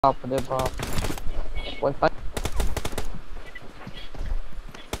बाप रे बाप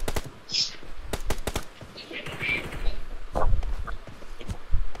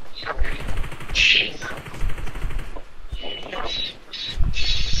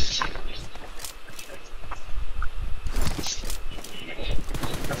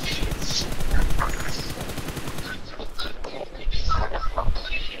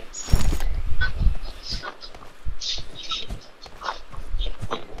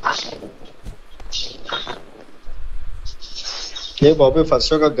ఏ బాబీ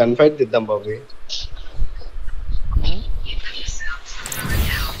ఫస్ట్ ఒక గన్ ఫైట్ దిద్దాం బాబీ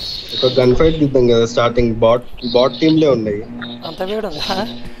ఒక గన్ ఫైట్ దిద్దాం కదా స్టార్టింగ్ బాట్ టీమ్ లే ఉన్నాయి అంత వేడుందా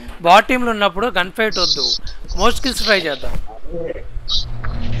బాట్ టీమ్ లో ఉన్నప్పుడు గన్ ఫైట్ వద్దు మోస్ట్ స్కిల్స్ ట్రై చేద్దాం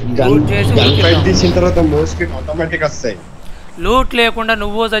గన్ ఫైట్ తీసిన తర్వాత మోస్ట్ స్కిల్ ఆటోమేటిక్ వస్తాయి లూట్ లేకుండా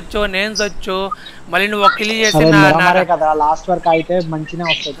నువ్వు చచ్చో నేను చచ్చో మళ్ళీ నువ్వు ఒక కిల్ చేసి కదా లాస్ట్ వరకు అయితే మంచిగా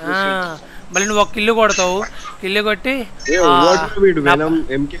వస్తుంది మళ్ళీ నువ్వు ఒక కిల్లు కొడతావు కిల్లు కొట్టి వీడు వెనమ్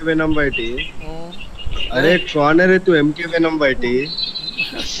ఎంకే వెనమ్ బయటి అరే కార్నర్ తు ఎంకే వెనమ్ బయటి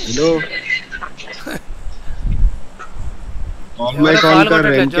हेलो ऑल माय कॉल कर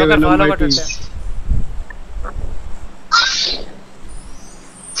रहे हैं के वेनम बैठी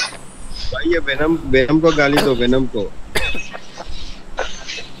भाई ये वेनम को गाली दो वेनम को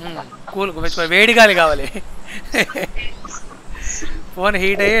కూల్ కొంచెం వేడి గాలి కావాలి ఫోన్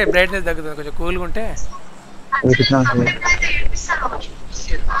హీట్ అయ్యి బ్రైట్నెస్ తగ్గుతుంది కొంచెం కూల్గా ఉంటే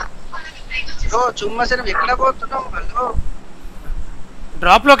చుమ్మా సరే ఎక్కడ పోతున్నాం హలో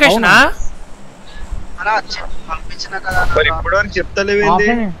డ్రాప్ లొకేషనా అలా పంపించిన కదా మరి ఇప్పటివరకు చెప్తలేవేంది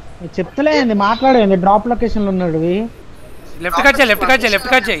చెప్తలేంది మాట్లాడేంది డ్రాప్ లొకేషన్ లో ఉన్నాడు లెఫ్ట్ కట్ చేయి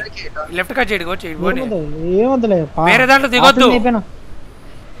లెఫ్ట్ కట్ చేయి వచ్చి ఏమొద్దులే వేరే దాంట్లో దిగొద్దు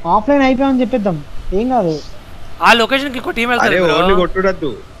ఆఫ్లైన్ అయిపోయామని చెప్పిద్దాం ఏం కాదు ఆ లొకేషన్ కి ఇంకో టీం వెళ్తారు బ్రో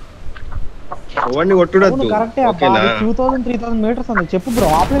ఓన్ని కొట్టుడద్దు కరెక్టే అబ్బా 2000-3000 మీటర్స్ ఉంది చెప్పు బ్రో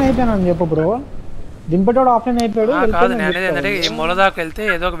ఆఫ్లైన్ అయిపోయానని చెప్పు బ్రో దింపేటోడు ఆఫ్లైన్ అయిపోయాడు కాదు నేను అనేది ఏంటంటే ఈ మూల దాకా వెళ్తే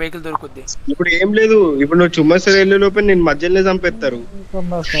ఏదో ఒక వెహికల్ దొరుకుద్ది ఇప్పుడు ఏం లేదు ఇప్పుడు నువ్వు చుమ్మసరి వెళ్ళే లోపే నేను మధ్యలోనే చంపేస్తారు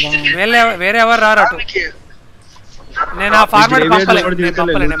వేరే ఎవరు రారు అటు నేను ఆ ఫార్మాట్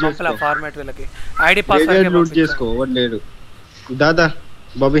పంపలే ఫార్మాట్ వీళ్ళకి ఐడి పాస్వర్డ్ లూట్ చేసుకో లేడు దాదా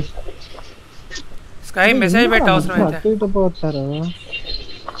బాబీ స్కై మెసేజ్ పెట్టి అవసరం అయితే ఇటు పోతారు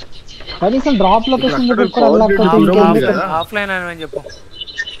కనీసం డ్రాప్ లొకేషన్ కూడా వెళ్ళకపోతే ఆఫ్లైన్ అని చెప్పు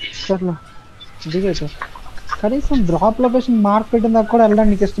సర్లే దిగేట కనీసం డ్రాప్ లొకేషన్ మార్క్ పెట్టిన దాకా కూడా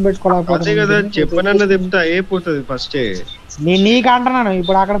వెళ్ళడానికి ఇష్టం పెట్టుకోలేకపోతే కదా చెప్పనన్న చెప్తా అయిపోతుంది ఫస్ట్ నేను నీకు అంటున్నాను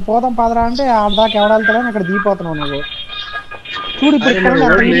ఇప్పుడు అక్కడ పోతాం పదరా అంటే ఆడ దాకా ఎవడెళ్తాడని అక్కడ దిగిపోతున్నావు నువ్వు చూడు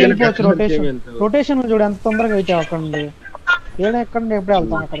ఇప్పుడు రొటేషన్ చూడు ఎంత తొందరగా అయితే అక్కడ నుండి ఎక్కడ ఎప్పుడు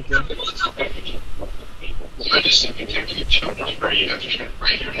వెళ్తాం అక్కడికి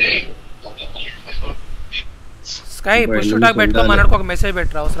స్కై పుష్ టాక్ పెట్టుకో మనకు ఒక మెసేజ్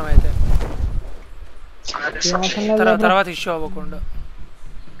పెట్టు అవసరం అయితే తర్వాత ఇష్యూ అవ్వకుండా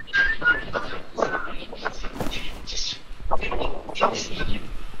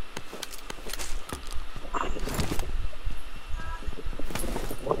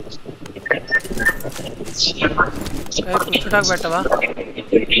పుష్ టాక్ పెట్టవా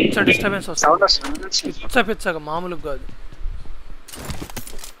డిస్టర్బెన్స్ వస్తుంది పిచ్చగా మామూలుగా కాదు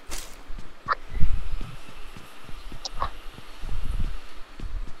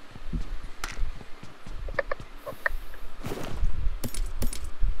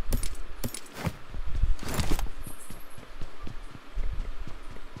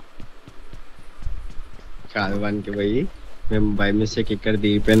కాదు వానికి పోయి మేము బై మిస్టేక్ ఇక్కడ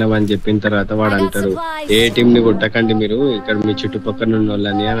దిగిపోయినామని చెప్పిన తర్వాత వాడు అంటారు ఏ టీం ని కొట్టకండి మీరు ఇక్కడ మీ చుట్టుపక్కల ఉన్న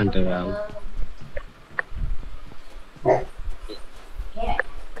వాళ్ళని అని అంటారు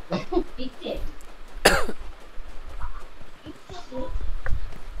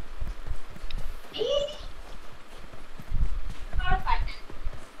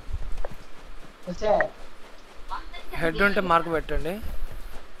హెడ్ ఉంటే మార్క్ పెట్టండి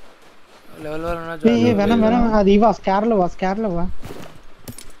లెవెల్ వెనమ్ అది ఇవా స్కార్లో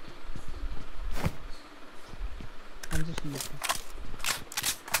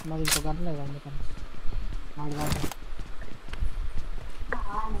మాది ఇంకో గంట లేదు అందుకని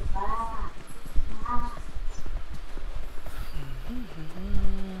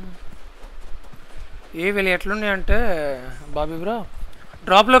ఏ వీళ్ళు ఎట్లున్నాయి అంటే Bobby bro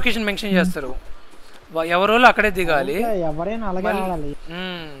drop location mention చేస్తారు ఎవరో అక్కడే దిగాలి ఎవరైనా అలాగే ఆడాలి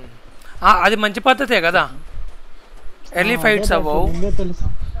అది మంచి పద్ధతే కదా ఎర్లీ ఫైట్స్ అవ్వవు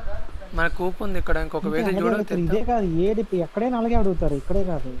మన కూప్ ఉంది ఇక్కడ ఇంకొక వెహికల్ చూడండి ఎక్కడైనా అలాగే అడుగుతారు ఇక్కడే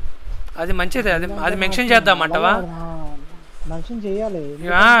కాదు అది మంచిదే అది మెన్షన్ చేద్దామంటవా మెన్షన్ చేయాలి.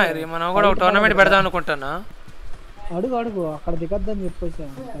 మనం కూడా ఒక టోర్నమెంట్ పెడదాం అనుకుంటున్నా. అడుగు అక్కడ దిగద్దని చెప్పేసి.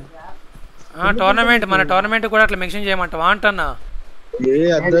 టోర్నమెంట్ మన టోర్నమెంట్ కూడా అట్లా మెన్షన్ చేయమంటావా అంటన్నా?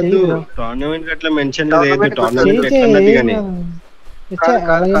 టోర్నమెంట్ అట్లా మెన్షన్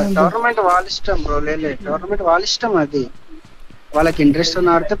టోర్నమెంట్ వాళ్ళ ఇష్టం బ్రో. లేదు టోర్నమెంట్ వాళ్ళ ఇష్టం, అది వాళ్ళకి ఇంట్రెస్ట్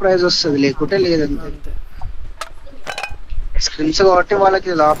ఉన్న ఆడితే ప్రైజ్ వస్తుంది, లేకుంటే లేదంతే. స్క్రిమ్స్ కాబట్టి వాళ్ళకి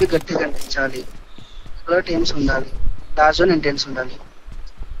లాబీ గట్టిగా కనిపించాలి, టీమ్స్ ఉండాలి, లాస్ట్ జోన్ ఇంటెన్స్ ఉండాలి.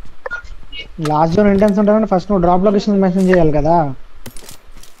 లాస్ట్ జోన్ ఇంటెన్స్ ఉండాలంటే ఫస్ట్ నువ్వు డ్రాప్ లొకేషన్ మెన్షన్ చేయాలి కదా.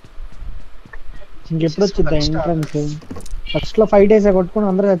 ఇంకెప్పుడు వచ్చింది ఎంట్రన్స్? ఫస్ట్ లో 5 days కొట్టుకుని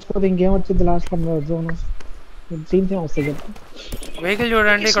అందరూ చచ్చిపోతే ఇంకేం వచ్చింది లాస్ట్ లో జోన్? టీమ్స్ ఏం వస్తాయి చెప్పు. వెహికల్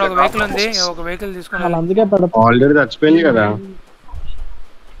చూడండి, ఇక్కడ ఒక వెహికల్ ఉంది, ఒక వెహికల్ తీసుకుని వాళ్ళు అందుకే ఆల్రెడీ చచ్చిపోయింది కదా,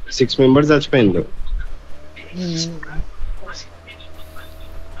 6 members చచ్చిపోయింది.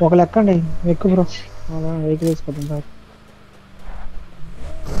 ఒక లెక్కండి ఎక్కువ బ్రో, వెహికల్ తీసుకుంటాం సార్.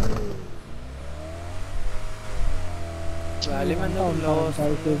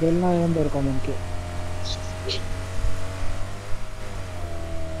 వెళ్ళినా ఏం దొరకవు మనకి.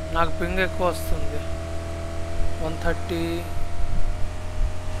 నాకు పింగ్ ఎక్కువ వస్తుంది, 130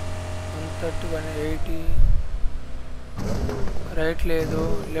 180. రైట్ లేదు,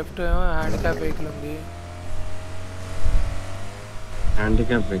 లెఫ్ట్ ఏమో హ్యాండిక్యాప్ వెహికల్ ఉంది.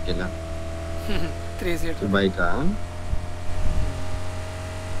 Handicap vehicle 3 seater బైకా?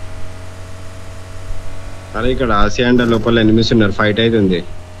 అరే ఇక్కడ ఆసియాండ లోపల ఎనిమిస్ ఉన్నారు, ఫైట్ అవుతుంది.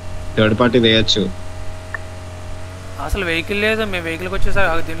 థర్డ్ పార్టీ వేయచ్చు. అసలు వెహికల్ లేదు, మేము వెహికల్కి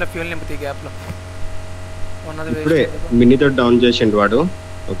వచ్చేసరికి దీంట్లో ఫ్యూల్ నింపుతాయి గ్యాప్ లో. ఇప్పుడే మినీతో డౌన్ చేసిండు వాడు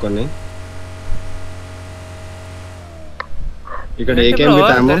ఒకని. ఇక్కడ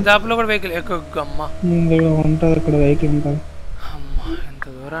దాపులో కూడా వెహికల్ అమ్మ ఉంటుంది, ఇక్కడ వెహికల్ ఉంటుంది. అమ్మ ఎంత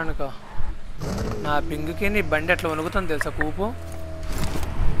దూరానిక నా పింగ్కి నీ బండి అట్లా వణుకుతుంది తెలుసా, కూపు.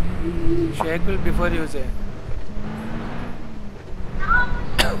 Sheikh will before use.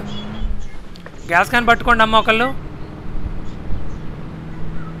 Gas can పట్టుకోండి అమ్మ ఒకళ్ళు.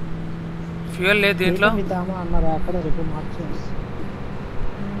 ఫ్యూయల్ లేదు దీంట్లో.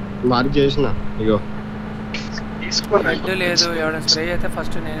 మార్క్ చేసిన ఇగో రెడ్ లేదు, ఎవరైనా స్ప్రే అయితే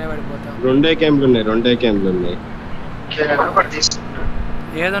ఫస్ట్ నేనే పడిపోతా. రెండే క్యాంపులు ఉన్నాయి.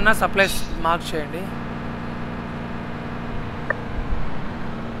 ఏదన్నా సప్లైస్ మార్క్ చేయండి.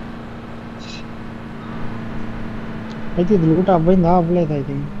 అయితే ఇది లూట్ అవ్వైందా అవ్వలేదు?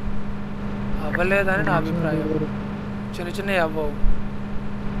 అయితే అవ్వలేదని నా అభిప్రాయం. చిన్న అవ్వవు.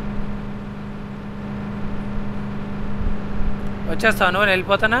 వచ్చేస్తాను,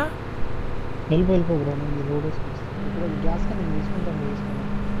 వెళ్ళిపోతానా? వెళ్ళిపో బ్రో. నేను రోడ్ గ్యాస్ కానీ తీసుకుంటాను.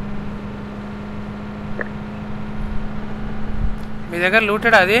 మీ దగ్గర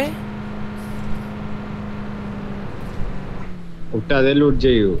లూటెడ్ అది? అదే లూట్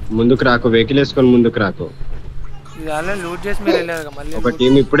చేయు, ముందుకు రాకు, వెహికల్ వేసుకొని ముందుకు రాకు. ఇది అలా లూట్ చేసి మీరు వెళ్ళారు మళ్ళీ. ఒక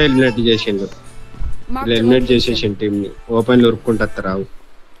టీం ఇప్పుడే ఎలిమినేట్ చేసిండు, ఎలిమినేట్ చేసేసిండు టీం ని. ఓపెన్ ఉరుక్కుంటా రావు.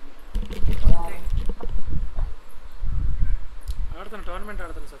 టోర్నమెంట్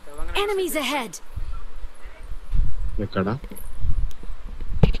ఆడుతాను సార్. Enemies ahead. ఎక్కడ?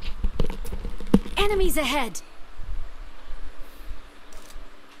 Enemies ahead.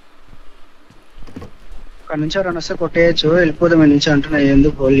 అక్కడ నుంచి ఎవరైనా వస్తే కొట్టేయచ్చు, వెళ్ళిపోదాం నుంచి అంటున్నా.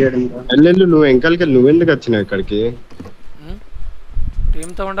 ఎందుకు హోల్ చేయడం? వెళ్ళు, నువ్వు వెంకలకి నువ్వెందుకు వచ్చినావు ఇక్కడికి?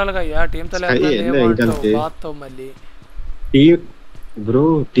 టీంతో ఉండాలి అయ్యా, టీంతో లేకపోతే మళ్ళీ. బ్రో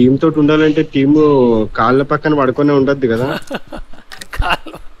టీమ్ తోటి ఉండాలంటే టీమ్ కాళ్ళ పక్కన పడుకునే ఉండద్దు కదా.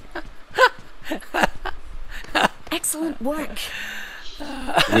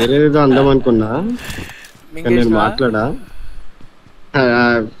 వేరేదో అందం అనుకున్నా, నేను మాట్లాడా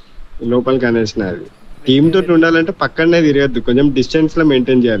లోపలికి అనేసిన. అది టీమ్ తోటి ఉండాలంటే పక్కనే తిరగద్దు, కొంచెం డిస్టెన్స్ లో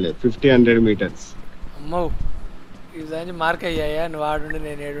మెయింటైన్ చేయాలి, 50-100 meters. అమ్మో ఈసారి మార్క్ అయ్యాయా? నువ్వు ఆడుండి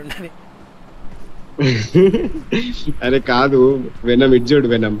నేను ఏడుండని. అరే కాదు వెనం, ఇటు చూడు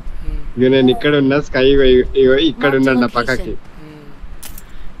వెనం. నేను ఇక్కడ ఉన్నా, స్కై ఇక్కడ ఉన్నా నా పక్కకి.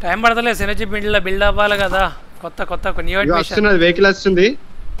 టైం పడతలే, సినర్జీ బిల్డ్ అవ్వాలి కదా. కొత్త న్యూ అడ్మిషన్ వెహికల్ వస్తుంది,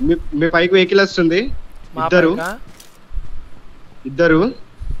 మీ పైకి వెహికల్ వస్తుంది. ఇద్దరు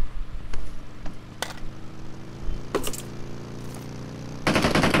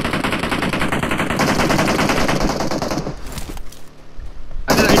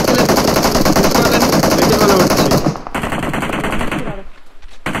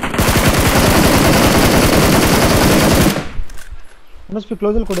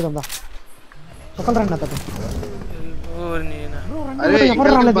క్లోజులు కొడుకుందా ఒకళ్ళు రండి అతను.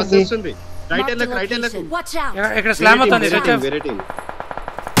 ఇక్కడ స్లామ్ అవుతుంది.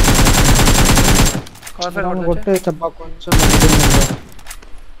 కాఫర్ కొట్టే చెప్పా కొంచెం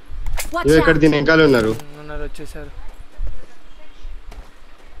Watch ఇక్కడ out! దీని వెనకాల ఉన్నారు. ఉన్నారు వచ్చేసారు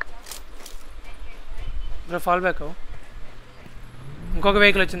బ్రో ఫాల్ బ్యాక్ ఇంకొక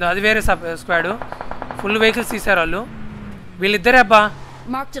వెహికల్ వచ్చింది అది వేరే స్క్వాడ్ ఫుల్ వెహికల్స్ తీసారు వాళ్ళు వీళ్ళిద్దరే అబ్బా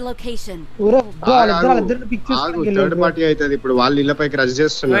Marked a location. వాళ్ళిద్దరు పిక్చర్స్ థర్డ్ పార్టీ అవుతుంది ఇప్పుడు వాళ్ళు ఇళ్ళపైకి రష్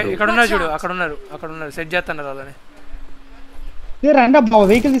చేస్తున్నారు. ఇక్కడ ఉన్నారు చూడు అక్కడ ఉన్నారు సెట్ చేస్తున్నారు వాళ్ళని రండి అబ్బా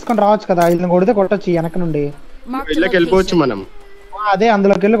వెహికల్ తీసుకొని రావచ్చు కదా వీళ్ళని కొడితే కొట్టొచ్చు వెనక నుండి Marked a ఇళ్ళకి వెళ్ళిపోవచ్చు location. మనం. అదే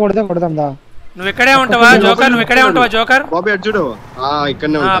అందులోకి వెళ్ళి కొడితే కొడదాం దా నువ్వు ఇక్కడే ఉంటావా జోకర్ బాబీ అటు చూడు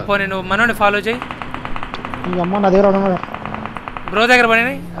ఇక్కడనే ఆ, ఉంటా. పోనీ నువ్వు మనోని ఫాలో చేయి ఈ అమ్మ నా దగ్గర ఉన్నాడు. బ్రో దగ్గర పోనీ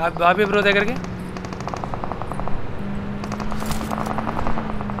బాబీ బ్రో దగ్గరికి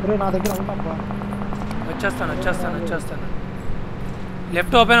ఒరేయ్, నా దగ్గర ఉండబ్బా వచ్చేస్తాను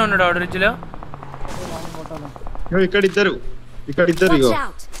లెఫ్ట్ ఓపెన్ ఉన్నాడు ఆ బ్రిడ్జ్ లో ఇక్కడ ఇద్దరు Watch ఇగో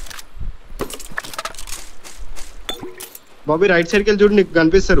out! బాబీ రైట్ సైడ్కి వెళ్ళి చూడు నీకు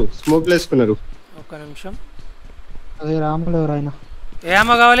కనిపిస్తారు స్మోక్ వేసుకున్నారు. ఒక్క నిమిషం అదే రాములు ఎవరు ఆయన ఏ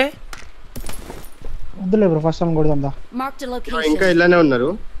అమ్మ కావాలి వద్దులే బ్రో ఫస్ట్ టైం కొడదాం దా Marked a ఇంకా location. ఇలానే ఉన్నారు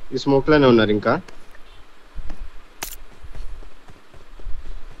ఈ స్మోక్ లోనే ఉన్నారు ఇంకా.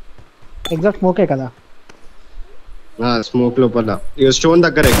 ఎగ్జాక్ట్ స్మోకే కదా స్మోక్ లోపల ఇక స్టోన్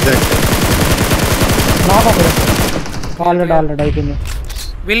దగ్గర ఎగ్జాక్ట్. ఆల్రెడీ అయిపోయింది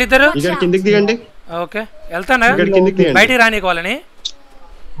వీళ్ళిద్దరు ఇక్కడ కిందికి దిగండి. ఓకే వెళ్తానా ఇక్కడ కిందికి దిగండి. బయటికి రానికోవాలని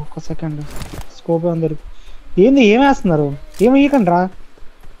ఒక్క సెకండ్ స్కోప్ అందరు ఏంది ఏం వేస్తున్నారు ఏం వేయకండి రా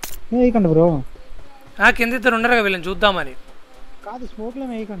ఏం వేయకండి బ్రో కింద ఇద్దరు ఉండరు కదా వీళ్ళని చూద్దామని కాదు స్మోక్ లో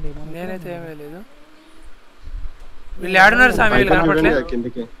వేయకండి నేనైతే ఏమీ లేదు వీళ్ళు ఆడున్నారు స్వామి వీళ్ళు కనపడలేదు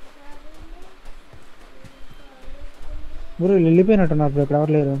కిందికి బ్రో వెళ్ళిపోయినట్టున్నారు బ్రో ఇక్కడ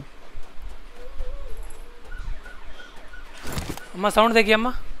ఎవరు లేరు అమ్మ సౌండ్ తగ్గి అమ్మ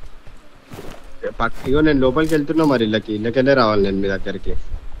ఇగో నేను లోపలికి వెళ్తున్నా మరి ఇళ్ళకెళ్ళే రావాలి నేను మీ దగ్గరికి.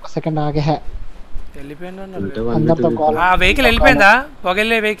 సెకండ్ ఆగే వెళ్ళిపోయిండు అంటే అన్నారు. one అందరితో minute కాల్ ఆ వెహికల్ వెళ్ళిపోయిందా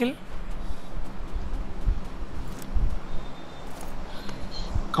పొగెళ్ళే వెహికల్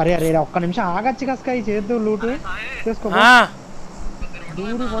అరే అరే ఒక్క నిమిషం ఆగచ్చు కసక ఈ చేద్దు లూటు చేసుకో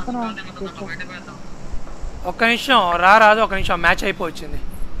దూరి పోతున్నా చేసుకో ఒక్క నిమిషం రాదు ఒక్క నిమిషం మ్యాచ్ అయిపోవచ్చింది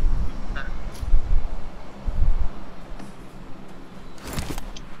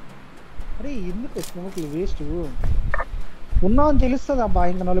అరే ఎందుకు స్మోక్లు వేస్ట్ ఉన్నామని తెలుస్తుంది అబ్బా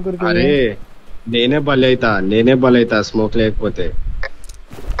ఇంకా నలుగురికి అరే నేనే బలైతా స్మోక్ లేకపోతే.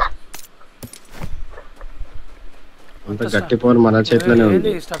 అంత గట్టి పోరు మన చేతిలోనే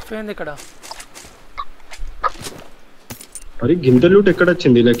ఉంది. స్టఫ్ ఏంది ఇక్కడ మరి గింత లూట్ ఎక్కడ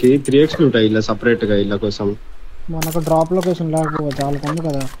వచ్చింది వీళ్ళకి 3x లూట్ ఇలా సపరేట్ గా ఇళ్ళ కోసం. మనకు డ్రాప్ లొకేషన్ లేకపోతే చాలా ఉంది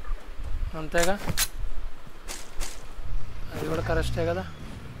కదా అంతేగా అది కూడా కరెక్టే కదా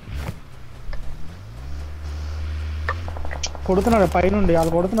కొడుతున్నాడు పైనుండి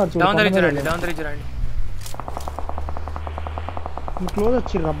వాళ్ళు కొడుతున్నారు డౌన్ ద రిజ్ రండి క్లోజ్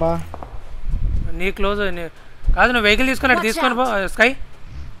వచ్చిర్రు అబ్బా నీ క్లోజ్ కాదు నువ్వు వెహికల్ తీసుకొని పో స్కై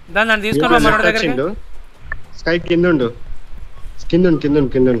దాన్ని తీసుకొని పో మన దగ్గరికి స్కై కిందుండు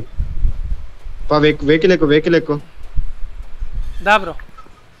వెహికల్ ఎక్కువ దా బ్రో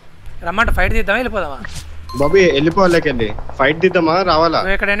రమ్మంట ఫైట్ తీద్దామా వెళ్ళిపోదామా బాబీ వెళ్ళిపోవాలకండి ఫైట్ దిద్దామా రావాలా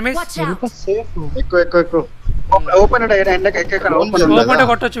ఇక్కడ ఎనిమిస్ Watch out! సేఫ్ ఎక్కువ ఓపెన్ ఓపెన్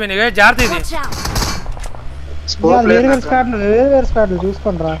కొట్టొచ్చు మీరు జాగ్రత్త ఇది Watch out! వేరు స్క్వాడ్లు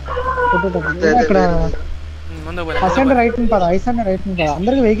చూసుకోండి రా ఇక్కడ ముందు అసెండ్ రైట్ పద ఐసెండ్ రైట్ పద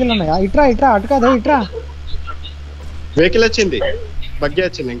అందరికి వెహికల్ ఉన్నాయా ఇట్రా అటు కాదా ఇట్రా వెహికల్ వచ్చింది బగ్గి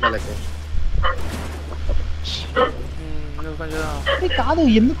వచ్చింది ఇంకా కాదు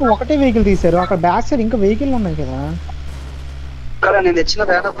ఎందుకు ఒకటే వెహికల్ తీసారు అక్కడ బ్యాక్ సైడ్ ఇంకా వెహికల్ ఉన్నాయి కదా నేను తెచ్చిన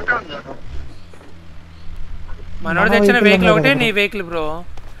వ్యాన్ ఒకటే ఉన్నాను మనోడు తెచ్చిన వెహికల్ ఒకటే నీ వెహికల్ బ్రో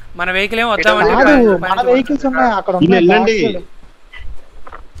మన వెహికల్ ఏం వద్దామని మన వెహికల్స్ ఉన్నాయి అక్కడ వెళ్ళండి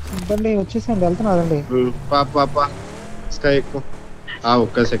ఇబ్బంది వచ్చేసండి వెళ్తున్నారండి పాపా స్కై ఎక్కువ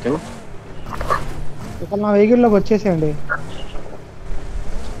ఒక్క సెకండ్ ఇక్కడ నా వెహికల్ లోకి వచ్చేసేయండి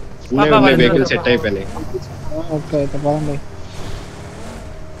వెహికల్ సెట్ అయిపోయినాయి ఓకే అయితే బాగుంది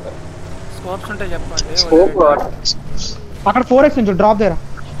స్కోప్స్ ఉంటే చెప్పండి అక్కడ 4x నుంచి డ్రాప్ దగ్గర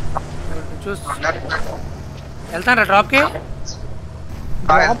చూసి వెళ్తారా డ్రాప్ కి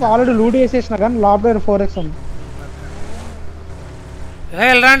డ్రాప్ ఆల్రెడీ లూట్ చేసేసిన కానీ లాప్ దగ్గర 4x ఉంది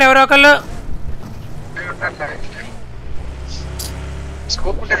వెళ్ళరండి ఎవరో ఒకళ్ళు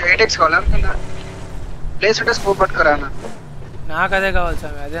స్కోప్ ఉంటే 8x కావాలనుకున్నా ప్లేస్ ఉంటే స్కోప్ పట్టుకురా నాకు అదే కావాలి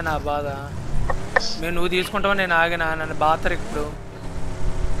స్వామి అదే నా బాధ నువ్వు తీసుకుంటావు నేను ఆగినా నన్ను బాధరు ఇప్పుడు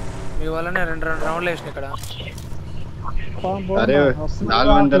మీ వల్ల నేను 2 రౌండ్లు వేసిన ఇక్కడ అరే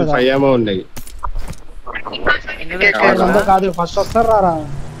 405 ఏమో ఉన్నాయి కాదు ఫస్ట్ వస్తారు రారా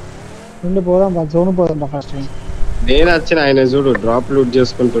నుండి పోదాం జోన్ పోదాం ఫస్ట్. నేను వచ్చిన ఆయన చూడు డ్రాప్ లూట్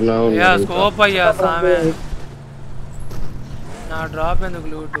చేసుకుంటున్నావు. స్కోప్ అయ్యా సామే నా డ్రాప్ ఎందుకు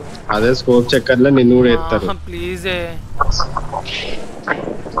లూట్? అదే స్కోప్ చెక్కర్లో నిన్ను కూడా ఎత్తారు. ప్లీజ్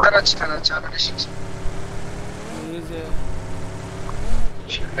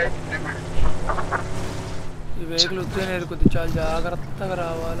ఈ వెహికల్ ఉత్తేనే కొద్ది చాలా జాగ్రత్తగా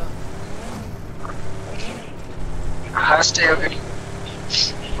రావాలా.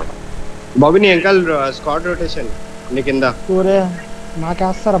 బాబు నీ అంకల్ స్క్వాడ్ రొటేషన్ నీ కింద ఊరే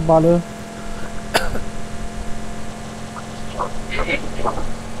నాకేస్తారు అబ్బాలు.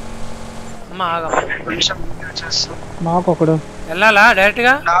 నాకు ఒకడు వెళ్ళాలా డైరెక్ట్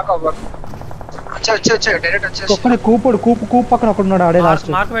గా? ఒక్కడే కూపు పక్కన ఒకడు ఉన్నాడు. ఆడే లాస్ట్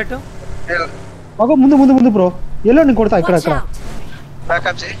మార్క్ పెట్టు. ముందు ముందు ముందు బ్రో ఎల్లో నేను కొడతా. ఇక్కడ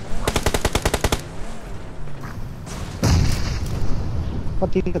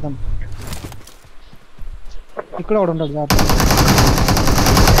తీకదాం. ఇక్కడ ఒకడు ఉంటాడు జాగ్రత్త.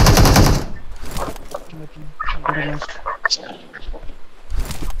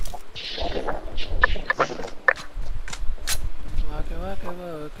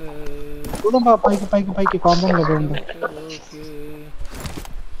 పైకి కాంపౌండ్ లో ఉంది.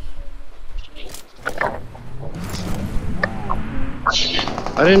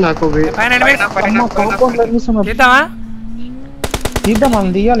 అరే నాకు తీద్దాం మనం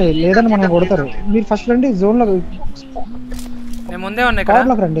తీయాలి లేదని మనం కొడతారు. మీరు ఫస్ట్ రండి జోన్ లో ముందే ఉన్నాయి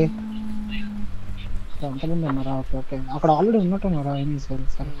రండి. అంతమంది ఉన్నారా? ఓకే ఓకే అక్కడ ఆల్రెడీ ఉన్నట్టున్నారా? సరే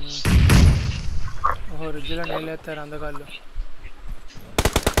సరే రిజ్లో నీళ్ళు ఎత్తారు అందగాళ్ళు.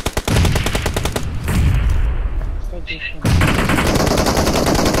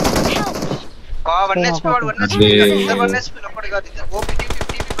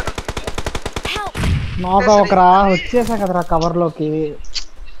 నాకు ఒకరా వచ్చేసా కదరా కవర్ లోకి.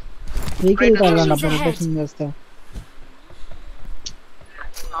 రొటేషన్ చేస్తే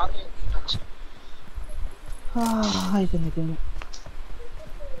అయిపోయింది.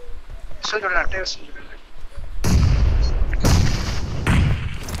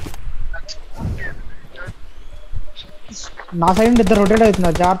 నా సైడ్ ఇద్దరు రొటేట్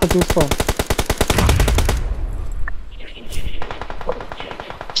అవుతున్నారు జాగ్రత్త చూసుకో.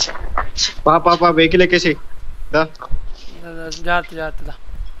 పాపా వెహికల్ ఎక్కేసి జాగ్రత్త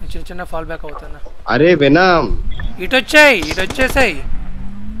చిన్న చిన్న ఫాల్ బ్యాక్ అవుతున్నా. అరే వినా ఇటు వచ్చేసాయి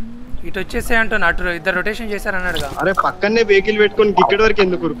అంటున్నా. అటు ఇద్దరు రొటేషన్ చేశారు అన్నాడుగా. అరే పక్కనే వెహికల్ పెట్టుకొని ఇక్కడి వరకు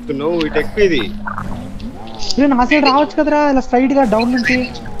ఎందుకు ఉరుకుతున్నావు? ఇటు ఎక్కువ ఇది నా సైడ్ రావచ్చు కదరా ఇలా స్ట్రైట్ గా డౌన్ నుంచి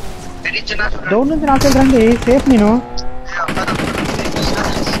నా సైడ్ రండి. సేఫ్ నేను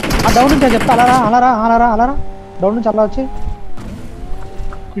ఆ డౌన్ నుంచి చెప్తా. అలా డౌన్ నుంచి అలా వచ్చి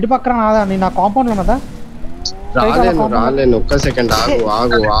ఇటు పక్కన నాదా నేను నా కాంపౌండ్ లో ఉన్నదా? రాలేను ఒక్క సెకండ్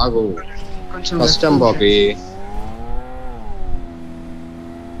ఆగు కష్టం బాబీ.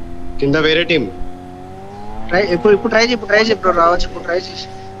 కింద వేరే టీం ఇప్పుడు ట్రై చెప్పు రావచ్చు. ఇప్పుడు ట్రై చేసి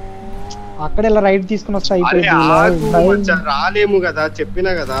అక్కడ ఇలా రైట్ తీసుకుని వస్తా. రాలేము కదా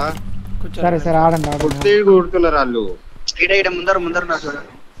చెప్పినా కదా. సరే ఆడండి కూడుతున్నారు వాళ్ళు. ముందర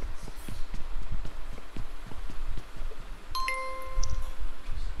చూడండి.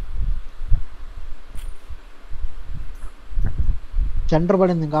 సెంటర్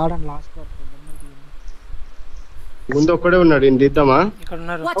పడింది గార్డెన్ లాస్ట్ ముందు ఒక్కడే ఉన్నాడు. ఏం తీద్దామా?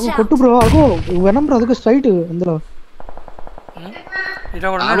 కొట్టు బ్రో. అగో వెనం బ్రో అదిగో స్ట్రైట్ అందులో.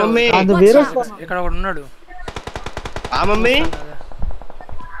 ఇక్కడ ఉన్నాడు. ఆ మమ్మీ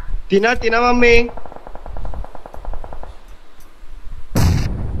తినా మమ్మీ.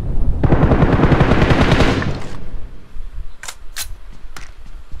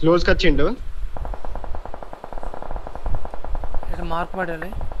 క్లోజ్ కచ్చిండు. మార్క్ పడాలి.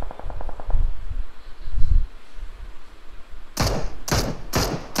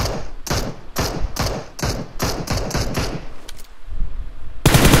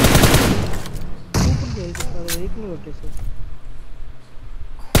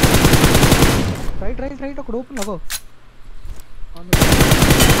 రైట్ ఒకడు ఓపెన్ అగో.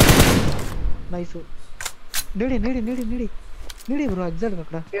 నైస్. నీడి బ్రో ఎగ్జాక్ట్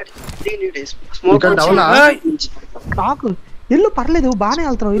అక్కడ నాకు ఇల్లు పర్లేదు బానే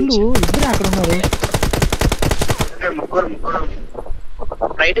వెళ్తున్నావు. ఇల్లు ఇద్దరే అక్కడ ఉన్నారు.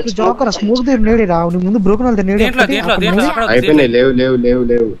 జోకర్ స్మోక్ దగ్గర నేడి రా. ముందు బ్రోకన్ వెళ్తే నేడి అయిపోయినాయి.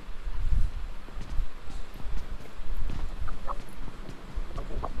 లేవు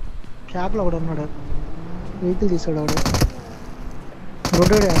క్యాబ్ లో ఒకడు ఉన్నాడు. వెహికల్ తీసాడు వాడు.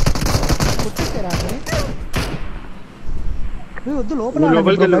 రోడ్డు కొట్టేసారా? వద్దు లోపల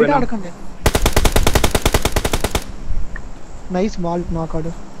ఆడకండి. Nice mall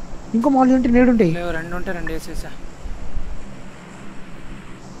నాకాడు. ఇంకో మాల్ ఉంటే నేడు ఉంటాయి. లేవు 2 ఉంటే 2 వేసేసా.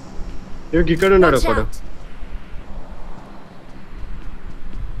 ఇక్కడ ఉన్నాడు ఒకడు.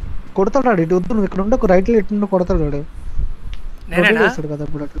 కొడతాడు ఇటు వద్దు, నువ్వు ఇక్కడ ఉండకు, రైట్ లో ఇటు కొడతాడు వాడు. నేనేనా చేస్తాడు కదా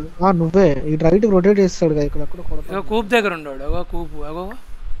ఇప్పుడు అట్లా. నువ్వే ఇటు రైట్ రొటేట్ చేస్తాడు కదా ఇక్కడ అక్కడ కొడతాడు. కూప్ దగ్గర ఉన్నాడు. అగో కూపు అగో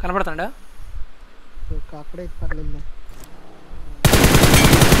కనపడతాడా? అక్కడే పర్లేదు.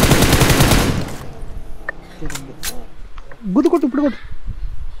 గుద్దు కొట్టు ఇప్పుడు కొట్టు.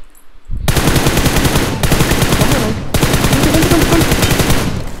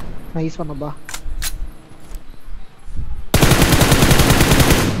 నైస్ వన్ అబ్బా.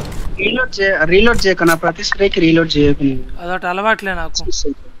 రీలోడ్ చేయకనా, ప్రతి స్ప్రేకి రీలోడ్ చేయకు. అదొకటి అలవాట్లే నాకు.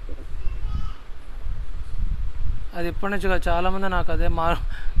 అది ఇప్పటి నుంచి చాలా మంది నాకు అదే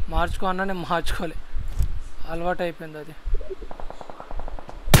మార్చుకోన్నా నేను మార్చుకోలే, అలవాటు అయిపోయింది అది.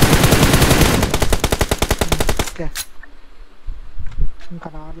 ఇంకా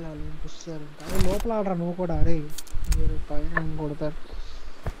రాలేదు చూస్తారు. అదే లోపల ఆడరా నువ్వు కూడా. అరే మీరు పైన కొడతారు.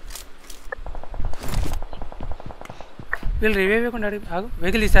 వీళ్ళు రివైవ్ ఇవ్వకుండా ఆగు.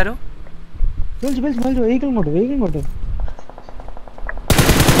 వెహికల్ తీశారు. పిలిచి వెహికల్ కొట్టు.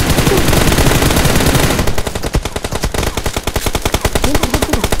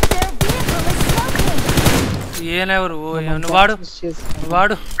 ఏనెవరు వాడు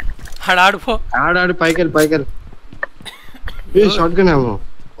ఆడుపో. ఆడాడు పైకెళ్ళి. షార్ట్ గన్ ఏమో.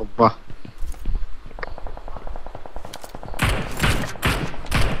 అబ్బా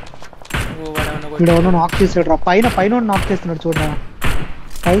ఇక్కడ నాక్ చేసాడు రా. పైన నాక్ చేస్తున్నాడు చూడ.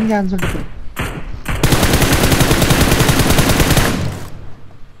 పైన ఛాన్స్ ఉంటుంది.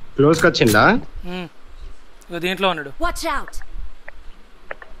 క్లోజ్ వచ్చిందా? దీంట్లో ఉన్నాడు.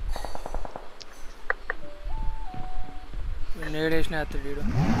 నేడేసిన అతడు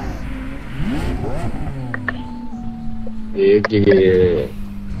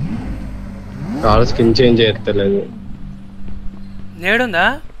కార్ స్కిన్ చేంజ్ చేస్తలేదు. నేడుందా?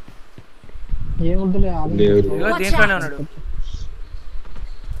 ఏముందిలే దీంట్లోనే ఉన్నాడు.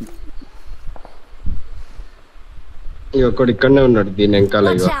 ఒక్కడు ఇక్కడనే ఉన్నాడు. దీని వెనకాల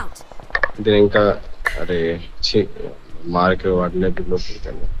దీని ఇంకా అరే మార్క్ వాడలేదు.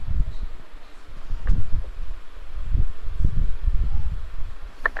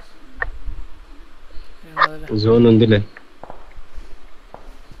 జోన్ ఉందిలే.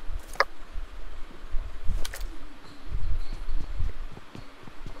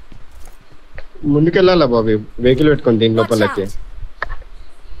 ముందుకెళ్ళాలా బాబీ? వెహికల్ పెట్టుకొని దీని లోపలకి.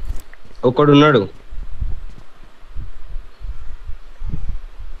 ఒకడు ఉన్నాడు.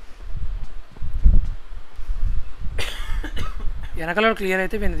 వెనకాల క్లియర్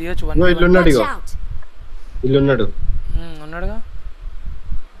అయితే వీళ్ళు తీయచ్చు. ఇల్లున్నాడు. ఇల్లున్నాడు ఉన్నాడుగా.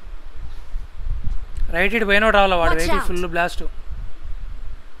 రైట్ ఇటు పోయినోడు రావాలా. వాడు వెహికల్ ఫుల్ బ్లాస్ట్.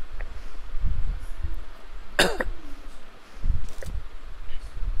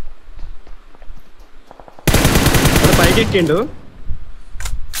 పైకి ఎక్కిండు.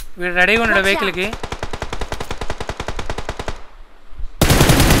 వీడు రెడీగా ఉన్నాడు వెహికల్కి.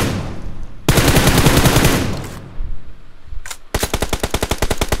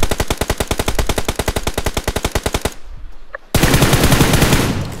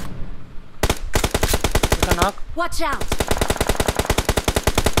 Watch out!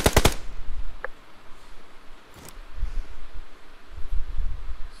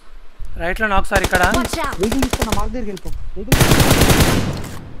 రైట్ లో నాక్ సార్ ఇక్కడ. వెహికల్ తీసుకున్నా మార్క్ దగ్గరికి వెళ్ళిపో.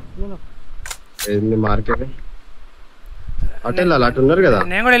 ఏంది మార్కెట్? అటు వెళ్ళాలి. అటు ఉన్నారు కదా.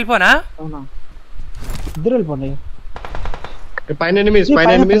 నేను కూడా వెళ్ళిపోనా? అవునా, ఇద్దరు వెళ్ళిపోండి. పైన ఎనిమిస్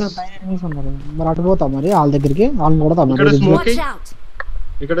ఉన్నారు. మరి అటు పోతాం మరి వాళ్ళ దగ్గరికి. వాళ్ళని కొడతాం.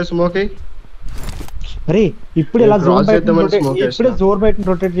 ఇక్కడ స్మోకీ. అరే ఇప్పుడు ఇలా జోర్ బయట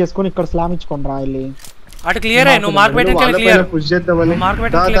రొటేట్ చేసుకొని ఇక్కడ స్లామ్ ఇచ్చుకోండి రా. వెళ్ళి అటు క్లియర్ అయ్యి నువ్వు మార్క్ పెట్టిన క్లియర్. పుష్ చేద్దామని. మార్క్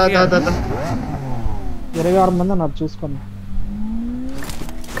పెట్టిన క్లియర్. 26 మంది అన్నారు చూసుకొని.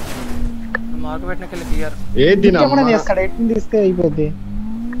 మార్క్ పెట్టిన క్లియర్. ఏది కూడా చేస్తాడు. ఎట్ని తీస్తే అయిపోద్ది.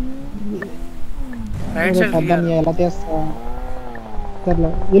 Right side clear. ఎలా చేస్తా? సర్లే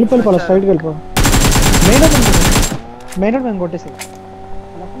వెళ్ళిపోవాలి. స్ట్రైట్ వెళ్ళిపో. మెయిన్ రోడ్ మేము కొట్టేసాయి.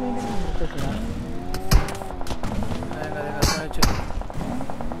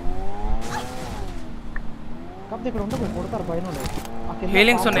 ఇక్కడ ఉండదు, కొడతారు పైన.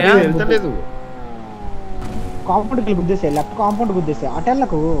 హీలింగ్స్ ఉన్నాయా? వెళ్తలేదు. కాంపౌండ్కి గుద్దేసాయి. Left compound గుద్దేసాయి.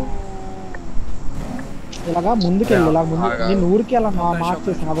 అటెళ్ళకు ఇలాగా ముందుకెళ్ళి. ఇలా ముందు నేను ఊరికి అలా మార్క్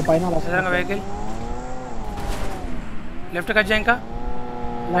చేసాను. నాకు పైన వెహికల్ లెఫ్ట్ కట్ చేయి. ఇంకా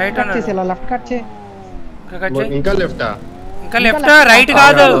రైట్ చేసి ఇలా లెఫ్ట్ కట్ చేయి. ఇంకా లెఫ్టా? ఇంకా లెఫ్ట్ రైట్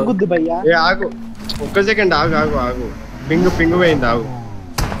కాదు. గుద్దు భయ్యా. ఆగు ఒక్క సెకండ్. ఆగు పింగు పోయింది ఆగు.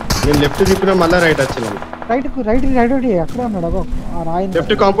 నేను లెఫ్ట్ తిప్పినా మళ్ళీ రైట్ వచ్చినాను. రైట్ అక్కడ ఉన్నాడు అగో ఆ రాయి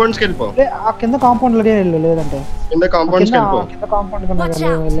లెఫ్ట్ కాంపౌండ్స్కి వెళ్ళిపో. ఆ కింద కాంపౌండ్ లోనే వెళ్ళు లేదంటే కింద కాంపౌండ్స్కి వెళ్ళిపో. కింద కాంపౌండ్ కన్నా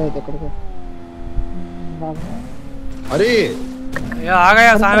వెళ్ళలేదు ఇక్కడికి. అరే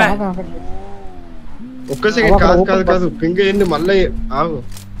ఆగయా సామే ఒక్క సెకండ్. కాదు పింగ్ అయింది మళ్ళీ ఆగు.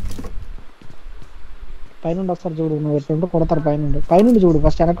 పైనుండి వస్తారు చూడు, నువ్వు ఎట్లుంటే కొడతారు పైనుండి చూడు,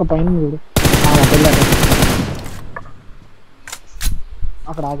 ఫస్ట్ వెనక పైనుండి చూడు.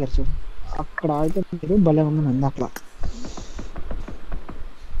 అక్కడ ఆగారు చూడు, అక్కడ ఆగితే మీరు భలే ఉంది నంది అట్లా.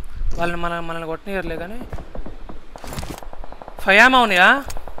 వాళ్ళని మనల్ని కొట్టనియర్లే కానీ 5 అవునాయా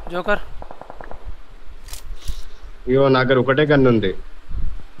జోకర్? అయ్యో నా దగ్గర ఒకటే గన్ ఉంది.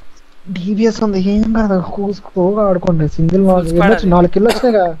 డివిఎస్ ఉంది ఏం కాదు, కోగా ఆడుకోండి. సింగిల్ 4 కిల్లు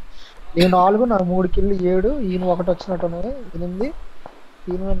వచ్చినాయి కదా. నేను 4, నాకు 3 కిల్లు 7, ఈయన 1 వచ్చినట్టు 8.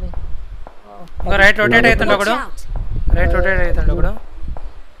 ఈయన రైట్ రొటేట్ అవుతుండే ఒకడు,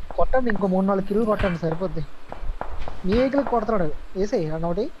 కొట్టండి, ఇంకో 3-4 కిల్లు కొట్టండి సరిపోద్ది. మీ వెహికల్ కొడతాడు వేసేయి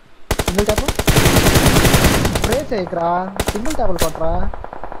అన్నోటి. సింగిల్ ట్యాప్ స్ప్రే చేయకరా, సింగిల్ ట్యాప్లు కొట్టరా.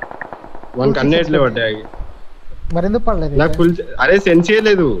 మరి ఎందుకు పడలేదు? అరే సెన్స్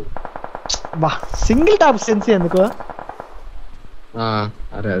చేయలేదు. బా సింగిల్ ట్యాప్ సెన్స్ ఎందుకు?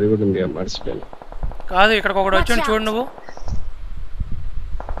 అరే అది కూడా ఉంది మర్చిపోయాను. కాదు ఇక్కడికి ఒకటి వచ్చి చూడు నువ్వు.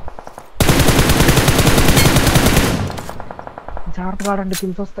 జాగ్రత్త కాడండి,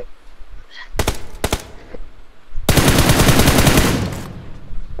 కిల్స్ వస్తాయి.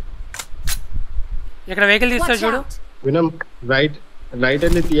 ఇక్కడ వెహికల్ తీస్తా చూడు. వినం రైట్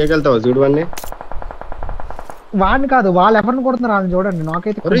వెళ్ళి తీయగలుగుతావా చూడు వాడిని. వాడిని కాదు, వాళ్ళు ఎవరిని కొడుతున్నారు అని చూడండి.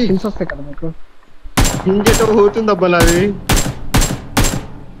 నాకైతే కిల్స్ వస్తాయి కదా మీకు. ఇంకెట పోతుంది అబ్బా నాది.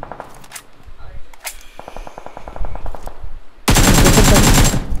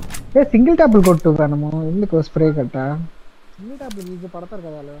 సింగిల్ ట్యాబ్లు కొట్టు మనము, ఎందుకు స్ప్రే కట్ట. సింగిల్ ట్యాబ్లు ఈజీ పడతారు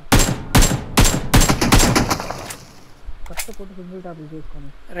కదా వాళ్ళు. కొట్టు సింగిల్ ట్యాబ్లు చేసుకొని.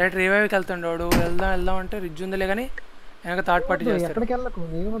 రైట్ రివైవ్కి వెళ్తుండోడు. వెళ్దాం అంటే రిడ్జ్ ఉందిలే కానీ వెనక థర్డ్ పార్టీ చేస్తాడు. ఎక్కడికి వెళ్ళకు,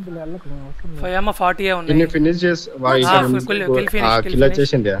 ఏమొద్దులే వెళ్ళకు. 40 ఉన్నాయి. ఫినిష్ చేసి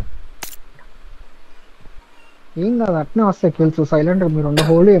ఏం కాదు, అట్నే వస్తాయి కిల్స్. సైలెంట్ మీరు ఉండే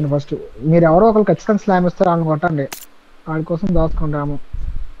హోల్డ్ చేయండి ఫస్ట్. మీరు ఎవరో ఒకరు ఖచ్చితంగా స్లామ్ ఇస్తారు, వాళ్ళని కొట్టండి. వాడి కోసం దాచుకుంటాము.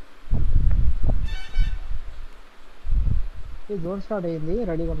 జోన్ స్టార్ట్ అయ్యింది,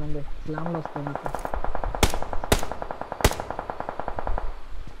 రెడీగా ఉండండి. స్లామ్లు వస్తాయి నాకు.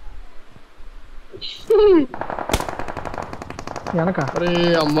 వెనక అరే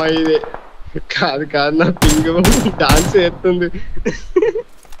అమ్మాయి ఇదే కాదు నా పింగ్ డాన్స్ చేస్తుంది.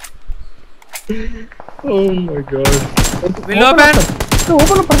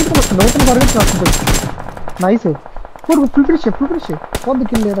 నైస్ ఫుల్ ఫినిష్ పోద్దు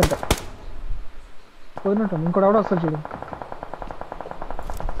కిల్ లేదంట. పోయినట్టు ఇంకోటి ఎవడో వస్తాడు చూడు.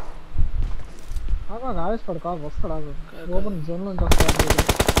 ఆవేశపడు కాదు, వస్తాడు. ఓపెన్ జోన్ లోంచి వస్తాడు.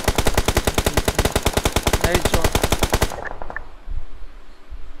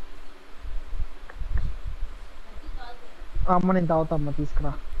 అమ్మ నేను తాగుతామ్మ,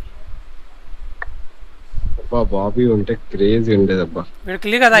 తీసుకురా. బాబీ ఉంటే క్రేజీ ఉండేదబ్బా.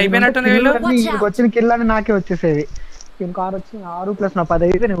 వచ్చిన కిల్ అని నాకే వచ్చేసేది. ఇంకో 6 వచ్చి 6 ప్లస్ నా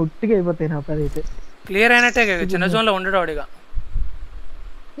 10 అయితే నేను ఉట్టిగా అయిపోతాయి. నా 10 అయితే క్లియర్ అయినట్టే. చిన్న జోన్ లో ఉండడు వాడిగా.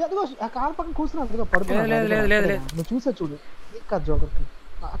 ఆ కార్ పక్కన కూర్చున్నా పడుతుంది. నువ్వు చూసా చూడు, కాదు జోకర్కి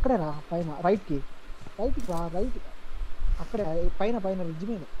అక్కడే రా, పైన రైట్ రా, రైట్ అక్కడే పైన రిడ్జ్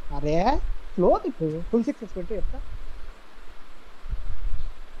మీద. అరే ఫ్లో తిప్పు, ఫుల్ 6 పెట్టి చెప్తా.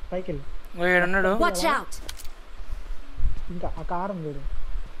 పైకి వెళ్ళి ఇంకా ఆ కారం చూడు,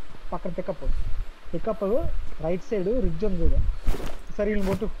 పక్కన పికప్ రైట్ సైడ్ రిడ్జ్ ఉంది చూడు. సరే వీళ్ళని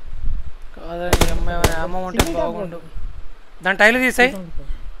కొట్టు. బాగుండు. దాని టైల్ తీసాయి.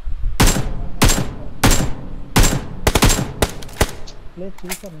 లేదు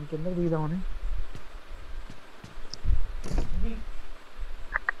చూసాను, ఇంకెందుకు దిగుదామని.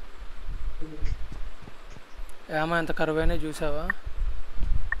 ఏమో ఎంత కరువైనా చూసావా?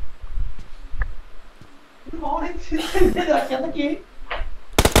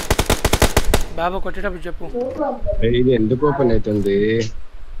 బాబా కొట్టేటప్పుడు చెప్పు. ఇది ఎందుకు ఓపెన్ అవుతుంది?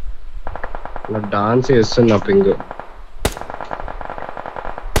 డాన్స్ చేస్తున్నా పింగ్.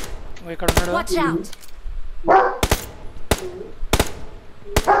 ఇక్కడ ఉన్నాడు.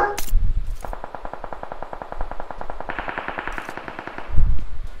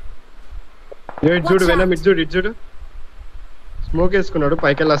 చూడు వెనమ్, ఇటు చూడు. స్మోక్ వేసుకున్నాడు,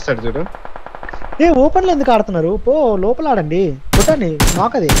 పైకి వెళ్ళొస్తాడు చూడు. ఓపెన్ లో ఎందుకు ఆడుతున్నారు? పో లోపల ఆడండి, కొట్టండి.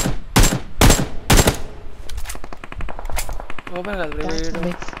 నాకది ఓపెన్ కాదు.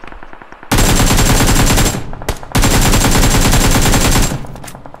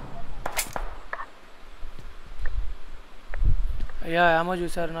 యా ఏమో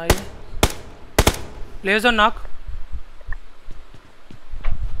చూసారు నాయి ప్లేస్ ఆన్ నాక్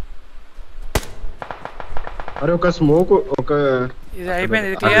అరే ఒక స్మోక్ ఒక ఇది అయిపోయింది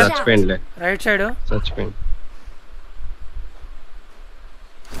ఇది క్లియర్ చచ్చిపోయిందిలే రైట్ సైడ్ చచ్చిపోయింది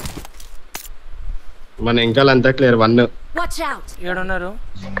మన ఇంకాలంతా clear 1 Watch out. ఏడున్నారు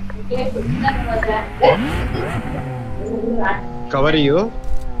cover you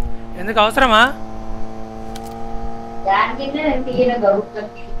ఎందుకు అవసరమా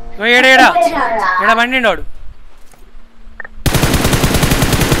ఏడా బండి వాడు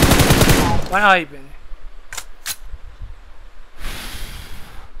అయిపోయింది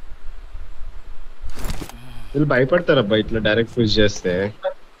వీళ్ళు భయపడతారబ్బా ఇట్లా డైరెక్ట్ పుష్ చేస్తే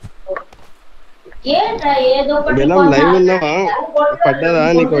బెలం లైవ్ ఉన్నావా పడ్డదా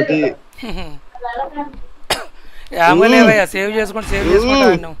నీకోటి ఏమో లేవయ్యా సేవ్ చేసుకుంటా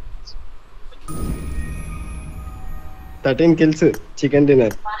అన్నావు 13 kills చికెన్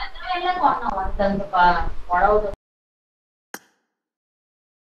డిన్నర్